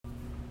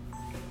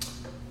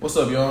What's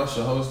up, y'all? It's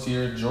your host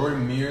here,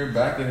 Jordan Muir,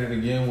 back at it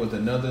again with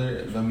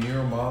another The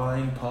MURE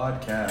Mind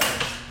podcast.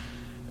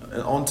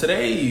 And on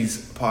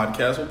today's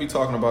podcast, we'll be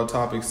talking about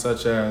topics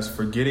such as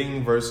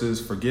forgetting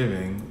versus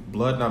forgiving,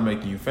 blood not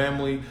making you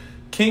family,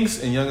 kinks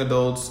in young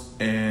adults,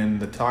 and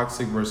the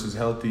toxic versus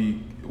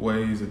healthy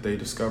ways that they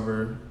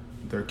discover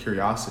their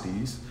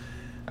curiosities,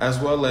 as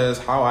well as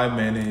how I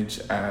manage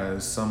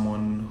as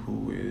someone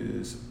who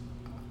is,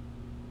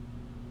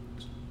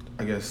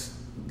 I guess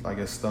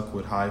stuck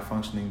with high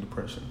functioning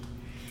depression.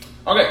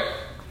 Okay,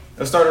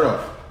 let's start it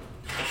off.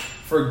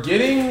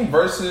 Forgetting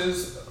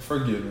versus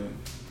forgiving.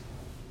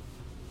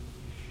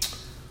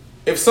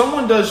 If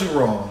someone does you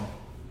wrong,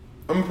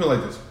 let me put it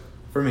like this.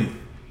 For me,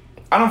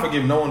 I don't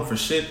forgive no one for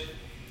shit.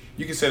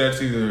 You can say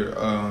that's either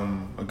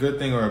a good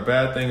thing or a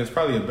bad thing. It's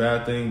probably a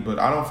bad thing, but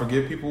I don't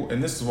forgive people,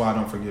 and this is why I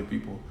don't forgive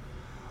people.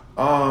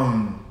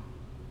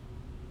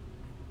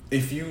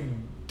 If you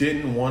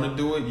didn't want to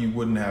do it, you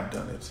wouldn't have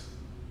done it.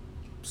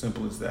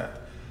 Simple as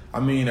that. I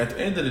mean, at the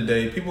end of the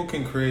day, people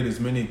can create as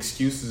many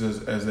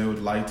excuses as they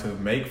would like to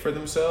make for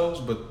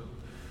themselves, but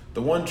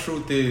the one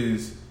truth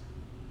is,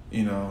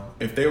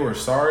 if they were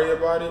sorry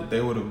about it, they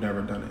would have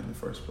never done it in the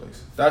first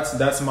place.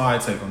 That's my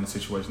take on the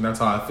situation. That's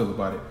how I feel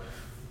about it.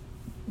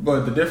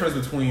 But the difference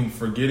between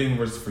forgetting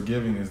versus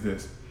forgiving is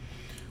this.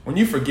 When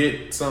you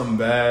forget something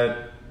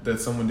bad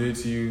that someone did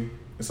to you,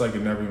 it's like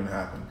it never even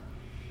happened.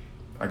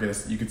 I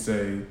guess you could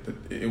say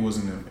that it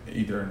wasn't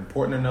either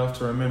important enough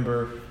to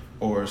remember,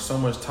 or so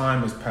much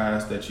time has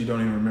passed that you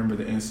don't even remember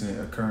the incident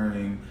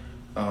occurring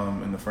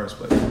in the first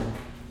place.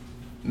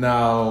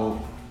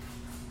 Now,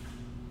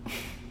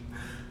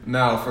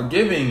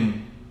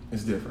 forgiving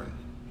is different.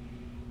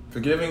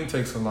 Forgiving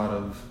takes a lot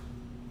of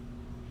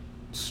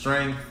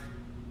strength,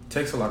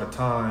 takes a lot of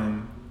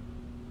time,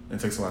 and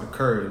takes a lot of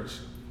courage.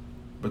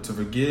 But to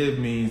forgive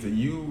means that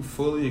you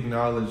fully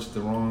acknowledge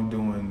the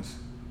wrongdoings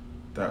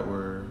that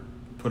were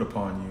put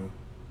upon you,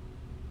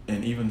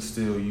 and even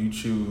still you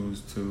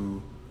choose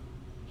to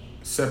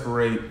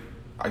separate,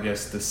 I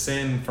guess, the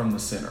sin from the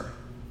sinner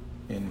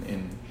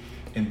in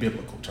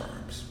biblical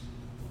terms.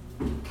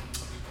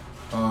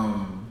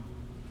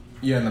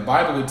 In the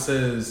Bible it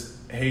says,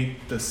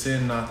 hate the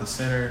sin, not the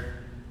sinner.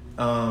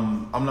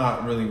 I'm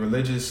not really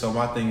religious, so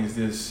my thing is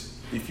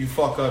this: if you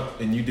fuck up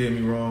and you did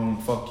me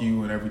wrong, fuck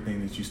you and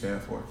everything that you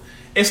stand for.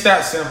 It's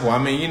that simple. I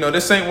mean,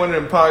 this ain't one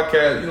of them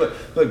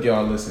podcasts. Look,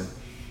 y'all, listen.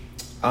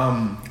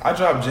 I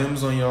drop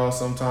gems on y'all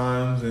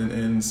sometimes,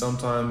 and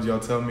sometimes y'all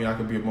tell me I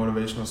could be a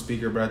motivational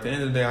speaker, but at the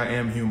end of the day, I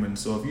am human.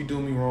 So if you do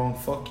me wrong,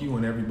 fuck you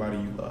and everybody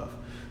you love.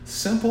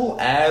 Simple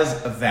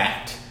as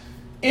that.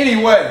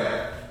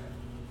 Anyway,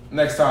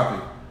 next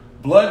topic.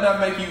 Blood not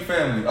making you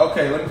family.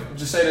 Okay, let me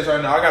just say this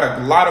right now. I got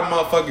a lot of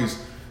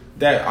motherfuckers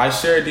that I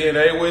share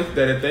DNA with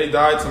that if they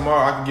died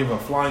tomorrow, I could give a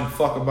flying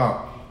fuck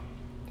about.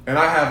 And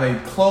I have a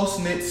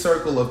close-knit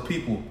circle of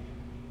people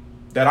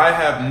that I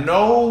have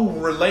no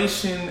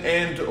relation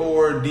and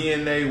or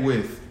DNA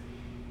with,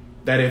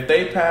 that if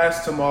they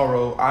passed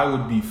tomorrow, I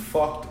would be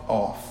fucked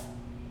off.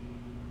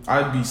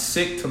 I'd be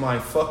sick to my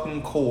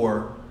fucking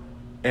core,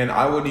 and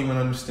I wouldn't even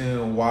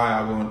understand why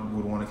I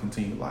would want to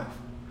continue life.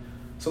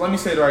 So let me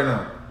say it right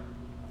now.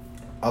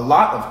 A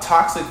lot of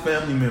toxic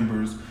family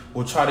members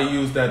will try to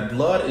use that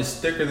blood is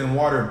thicker than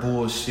water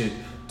bullshit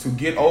to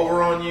get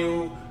over on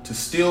you, to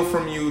steal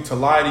from you, to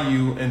lie to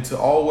you, and to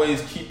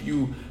always keep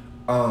you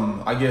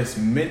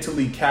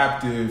mentally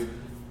captive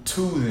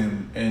to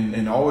them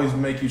and always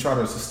make you try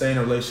to sustain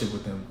a relationship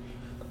with them.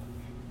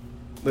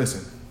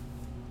 Listen,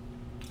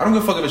 I don't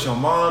give a fuck if it's your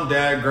mom,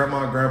 dad,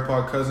 grandma,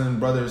 grandpa, cousin,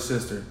 brother, or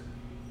sister.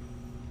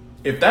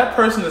 If that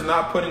person is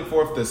not putting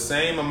forth the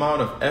same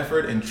amount of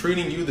effort and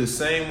treating you the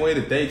same way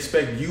that they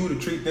expect you to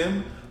treat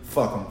them,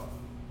 fuck them.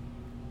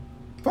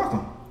 Fuck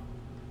them.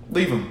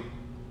 Leave them.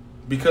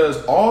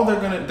 Because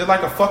they're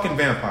like a fucking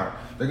vampire.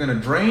 They're going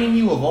to drain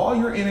you of all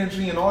your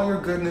energy and all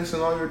your goodness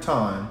and all your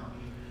time.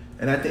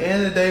 And at the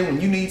end of the day, when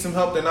you need some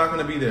help, they're not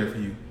going to be there for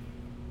you.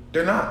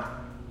 They're not.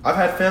 I've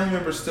had family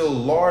members steal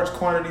large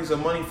quantities of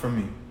money from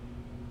me.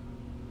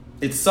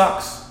 It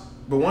sucks.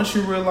 But once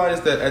you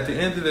realize that at the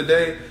end of the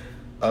day,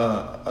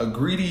 a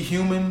greedy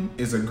human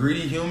is a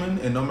greedy human,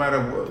 and no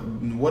matter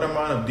what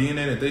amount of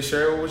DNA that they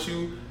share with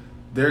you,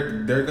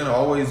 they're going to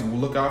always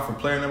look out for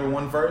player number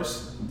one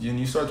first. And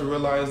you start to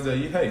realize that,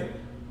 hey,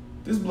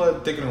 this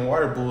blood thicker than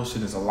water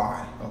bullshit is a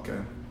lie, okay?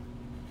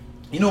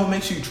 You know what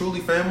makes you truly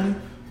family?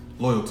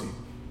 Loyalty.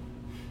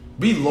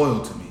 Be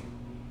loyal to me.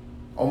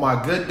 On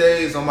my good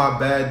days, on my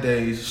bad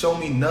days, show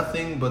me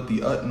nothing but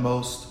the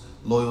utmost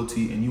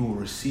loyalty, and you will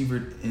receive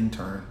it in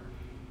turn.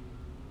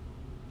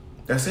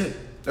 That's it.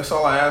 That's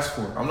all I ask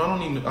for. I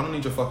don't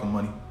need your fucking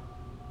money,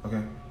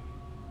 okay?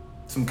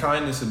 Some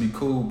kindness would be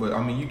cool, but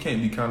you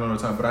can't be kind all the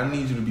time. But I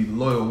need you to be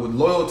loyal. What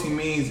loyalty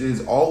means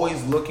is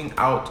always looking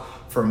out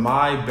for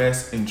my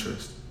best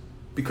interest,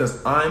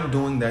 because I'm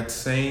doing that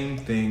same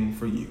thing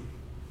for you.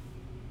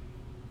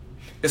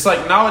 It's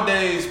like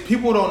nowadays,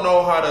 people don't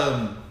know how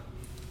to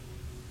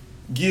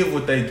give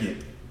what they get.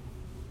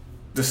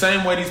 The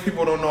same way these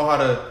people don't know how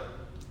to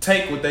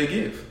take what they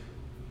give.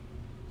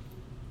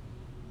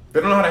 They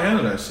don't know how to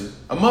handle that shit.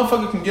 A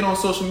motherfucker can get on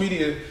social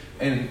media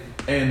and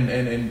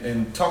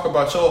talk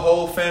about your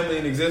whole family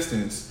in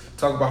existence.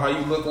 Talk about how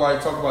you look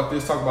like, talk about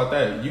this, talk about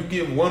that. You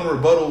give one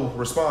rebuttal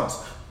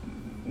response.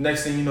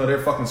 Next thing you know,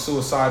 they're fucking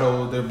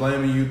suicidal. They're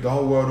blaming you, the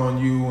whole world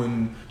on you,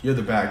 and you're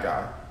the bad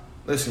guy.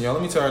 Listen, y'all,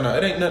 let me tell you now,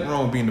 it ain't nothing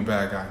wrong with being the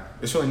bad guy.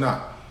 It's really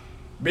not.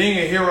 Being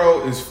a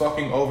hero is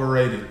fucking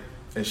overrated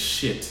as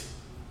shit.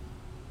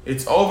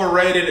 It's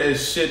overrated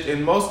as shit.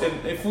 And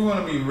if we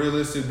want to be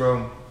realistic,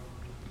 bro,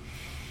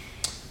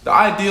 the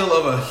ideal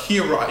of a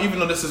hero, even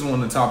though this isn't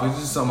one of the topics,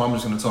 this is something I'm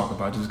just going to talk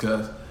about just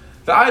because.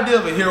 The idea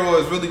of a hero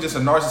is really just a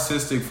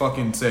narcissistic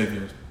fucking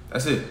savior.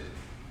 That's it.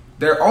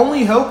 They're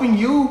only helping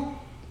you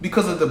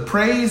because of the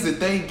praise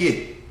that they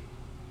get.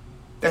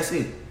 That's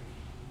it.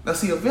 Now,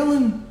 see, a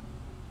villain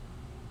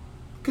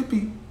could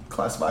be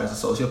classified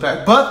as a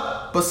sociopath.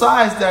 But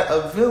besides that,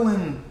 a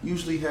villain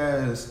usually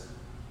has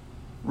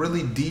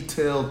really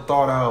detailed,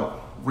 thought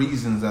out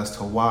reasons as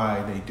to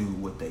why they do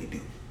what they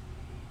do.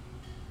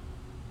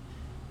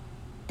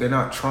 They're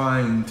not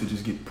trying to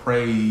just get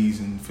praise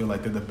and feel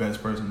like they're the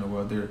best person in the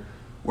world. They're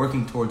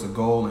working towards a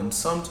goal, and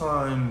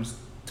sometimes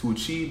to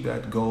achieve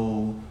that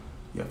goal,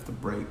 you have to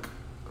break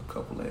a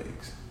couple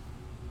eggs.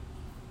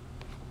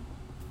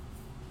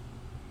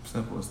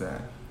 Simple as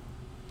that.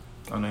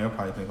 I know you're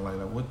probably thinking like,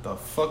 what the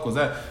fuck was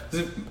that?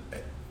 This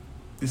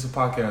is a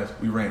podcast.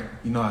 We rant.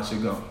 You know how it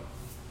should go.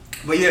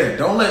 But yeah,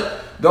 don't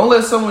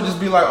let someone just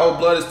be like, oh,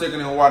 blood is thicker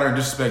than water and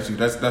disrespect you.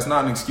 That's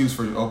not an excuse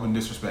for open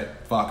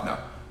disrespect. Fuck no.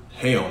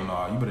 Hell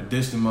no. You better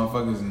dish them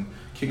motherfuckers and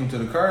kick them to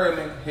the curb,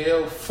 nigga.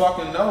 Hell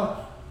fucking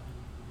no.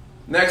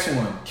 Next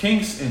one.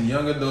 Kinks in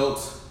young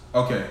adults.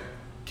 Okay.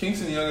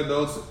 Kinks in young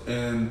adults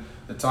and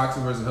the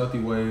toxic versus healthy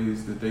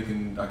ways that they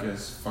can, I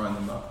guess, find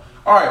them out.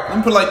 Alright, let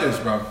me put it like this,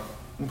 bro.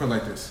 Let me put it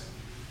like this.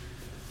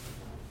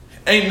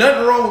 Ain't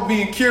nothing wrong with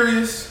being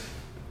curious.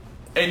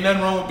 Ain't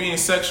nothing wrong with being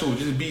sexual.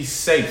 Just be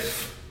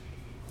safe.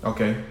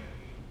 Okay?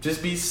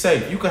 Just be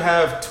safe. You could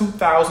have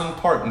 2,000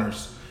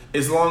 partners.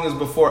 As long as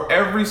before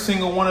every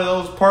single one of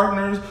those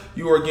partners,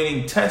 you are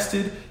getting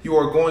tested. You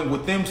are going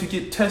with them to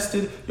get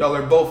tested. Y'all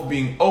are both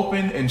being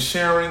open and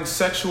sharing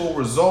sexual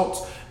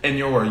results. And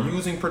you are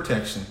using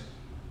protection.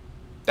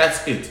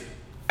 That's it.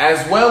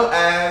 As well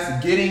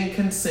as getting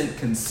consent.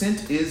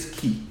 Consent is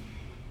key.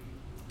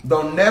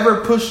 Don't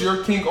never push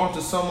your kink onto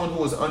someone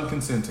who is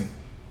unconsenting.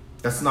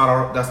 That's not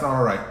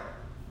all right.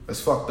 That's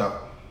fucked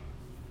up.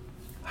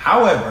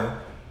 However,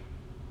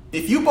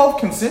 if you both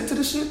consent to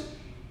the shit,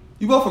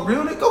 you both agree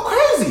on it, go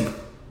crazy.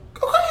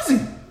 Go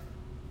crazy.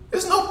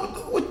 There's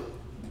no...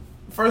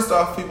 First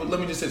off, people, let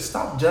me just say,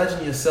 stop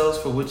judging yourselves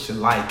for what you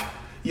like.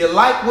 You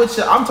like what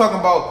you... I'm talking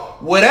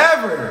about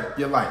whatever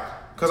you like.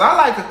 Because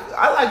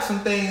I like some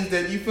things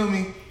that, you feel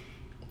me,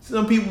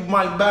 some people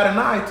might bat an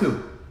eye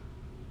to.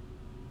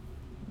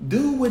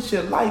 Do what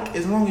you like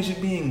as long as you're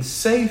being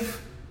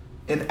safe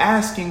and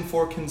asking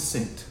for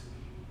consent.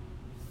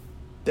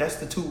 That's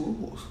the two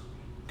rules.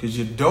 Because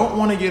you don't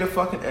want to get a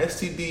fucking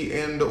STD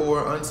and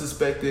or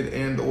unsuspected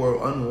and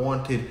or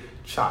unwanted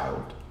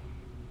child.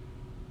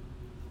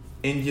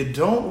 And you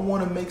don't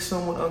want to make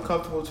someone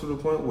uncomfortable to the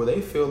point where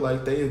they feel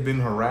like they have been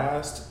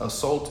harassed,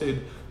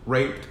 assaulted,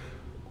 raped,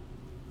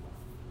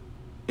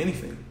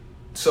 anything.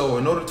 So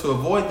in order to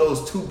avoid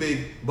those two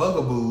big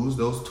bugaboos,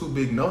 those two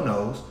big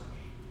no-nos,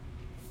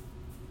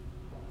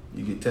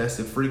 you get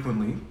tested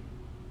frequently.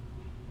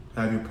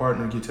 Have your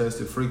partner get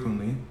tested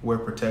frequently. Wear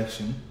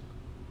protection.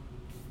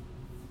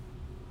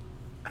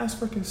 Ask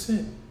for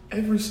consent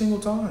every single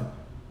time.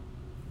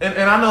 And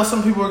I know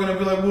some people are going to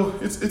be like, well,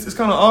 it's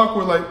kind of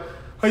awkward. Like,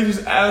 how you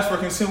just ask for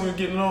consent when you're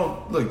getting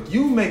on? Look,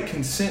 you make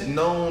consent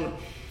known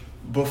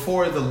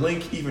before the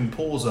link even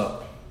pulls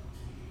up.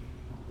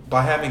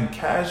 By having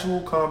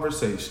casual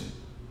conversation.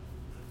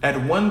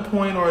 At one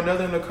point or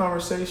another in the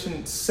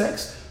conversation,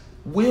 sex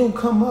will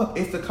come up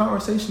if the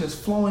conversation is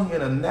flowing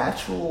in a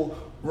natural,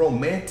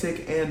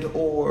 romantic, and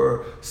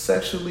or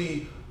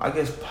sexually, I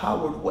guess,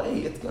 powered way.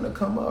 It's going to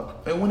come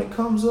up. And when it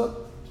comes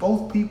up,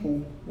 both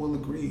people will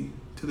agree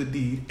to the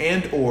deed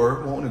and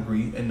or won't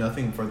agree and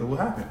nothing further will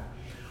happen.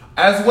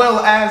 As well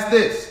as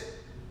this.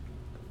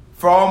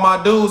 For all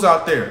my dudes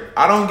out there,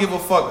 I don't give a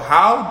fuck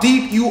how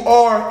deep you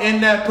are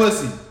in that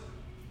pussy.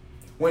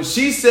 When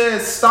she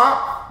says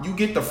stop, you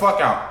get the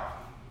fuck out.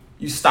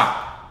 You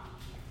stop.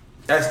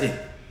 That's it.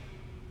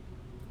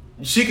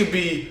 She could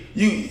be,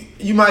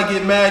 you might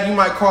get mad, you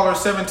might call her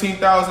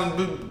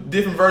 17,000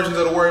 different versions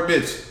of the word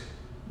bitch.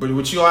 But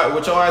what your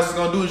ass is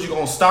gonna do is you're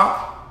gonna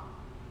stop,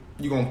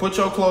 you're gonna put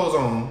your clothes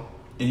on,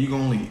 and you're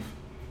gonna leave.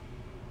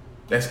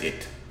 That's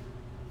it.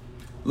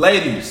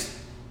 Ladies,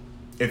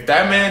 if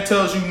that man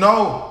tells you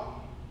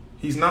no,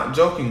 he's not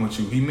joking with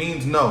you. He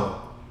means no.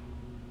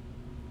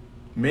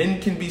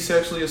 Men can be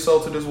sexually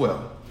assaulted as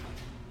well.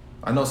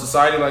 I know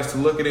society likes to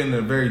look at it in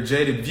a very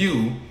jaded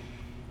view,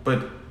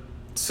 but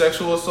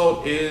sexual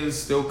assault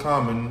is still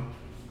common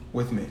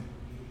with men.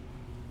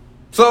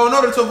 So in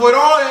order to avoid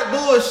all that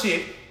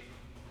bullshit,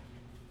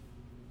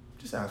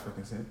 just ask for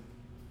consent.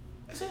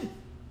 That's it.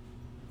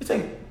 It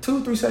takes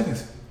 2-3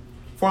 seconds.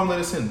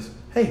 Formulate a sentence.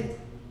 Hey,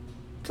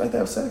 you like to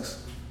have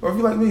sex? Or if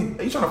you like me,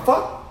 are you trying to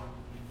fuck?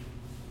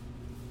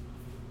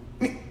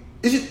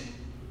 Is you?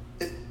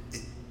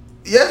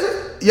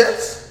 Yes?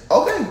 Yes?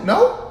 Okay,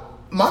 no?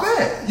 My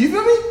bad. You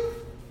feel me?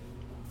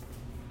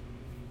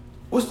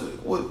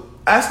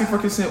 Asking for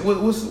consent,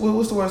 what's the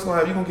worst gonna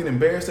happen? You gonna get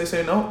embarrassed? They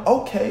say no?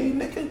 Okay,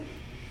 nigga.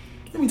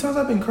 How many times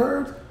I've been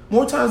curved?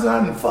 More times than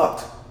I've been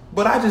fucked.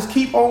 But I just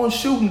keep on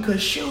shooting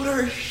because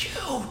shooters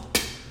shoot.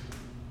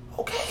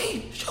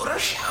 Okay,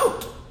 shooters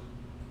shoot.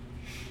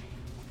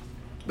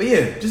 But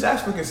yeah, just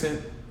ask for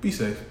consent. Be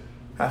safe.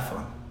 Have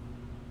fun.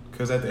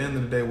 Because at the end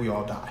of the day, we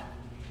all die.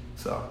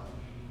 So,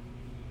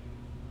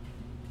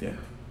 yeah.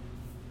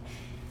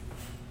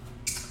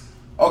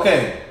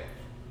 Okay.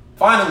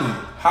 Finally,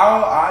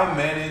 how I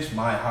manage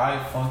my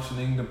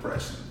high-functioning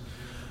depression.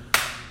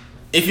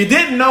 If you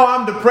didn't know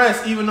I'm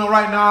depressed, even though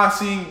right now I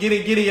see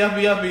giddy,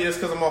 yuppie, it's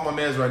because I'm off my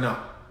meds right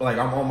now. Like,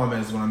 I'm on my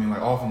meds when I mean,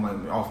 like, off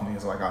me.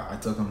 It's like, I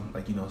took them,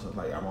 like, you know, so,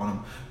 like, I'm on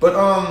them. But,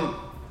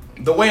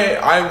 the way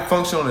I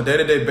function on a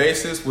day-to-day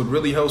basis, what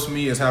really helps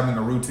me is having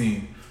a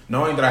routine.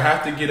 Knowing that I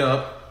have to get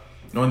up,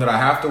 knowing that I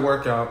have to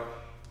work out,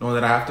 knowing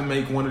that I have to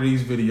make one of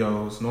these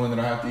videos, knowing that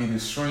I have to either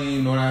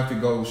stream, knowing I have to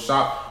go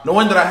shop,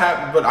 knowing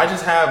that but I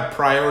just have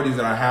priorities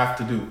that I have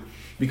to do.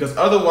 Because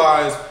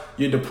otherwise,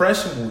 your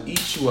depression will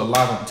eat you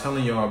alive. I'm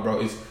telling y'all, bro,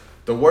 it's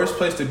the worst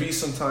place to be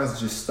sometimes is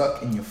just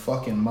stuck in your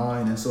fucking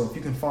mind. And so if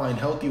you can find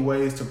healthy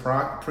ways to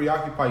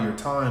preoccupy your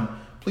time,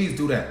 please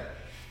do that.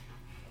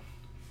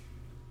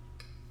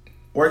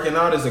 Working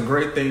out is a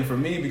great thing for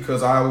me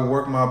because I will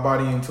work my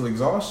body until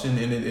exhaustion,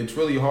 and it's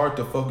really hard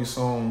to focus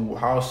on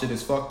how shit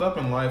is fucked up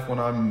in life when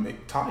I'm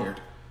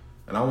tired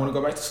and I want to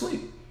go back to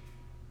sleep.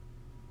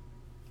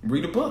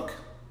 Read a book.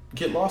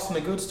 Get lost in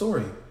a good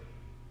story.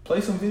 Play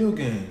some video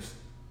games.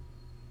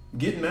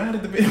 Get mad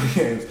at the video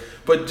games.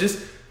 But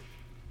just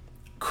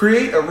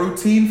create a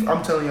routine.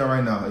 I'm telling y'all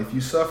right now, if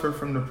you suffer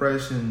from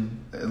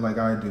depression like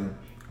I do,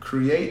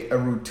 create a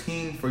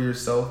routine for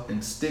yourself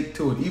and stick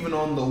to it, even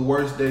on the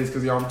worst days.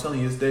 Because y'all, I'm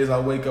telling you, it's days I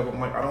wake up, I'm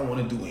like, I don't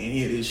want to do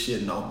any of this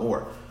shit no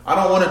more. I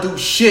don't want to do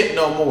shit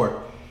no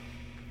more.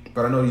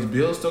 But I know these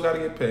bills still got to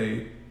get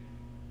paid.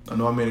 I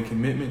know I made a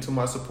commitment to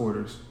my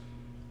supporters.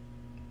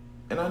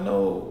 And I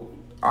know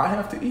I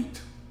have to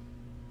eat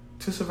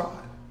to survive.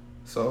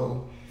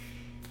 So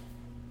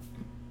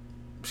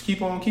just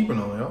keep on keeping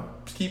on, y'all.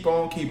 Just keep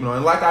on keeping on.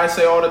 And like I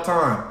say all the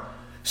time,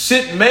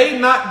 shit may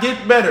not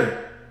get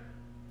better,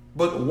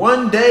 but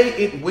one day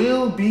it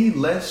will be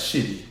less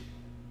shitty.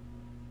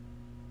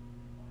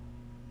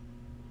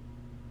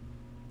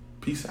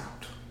 Peace out.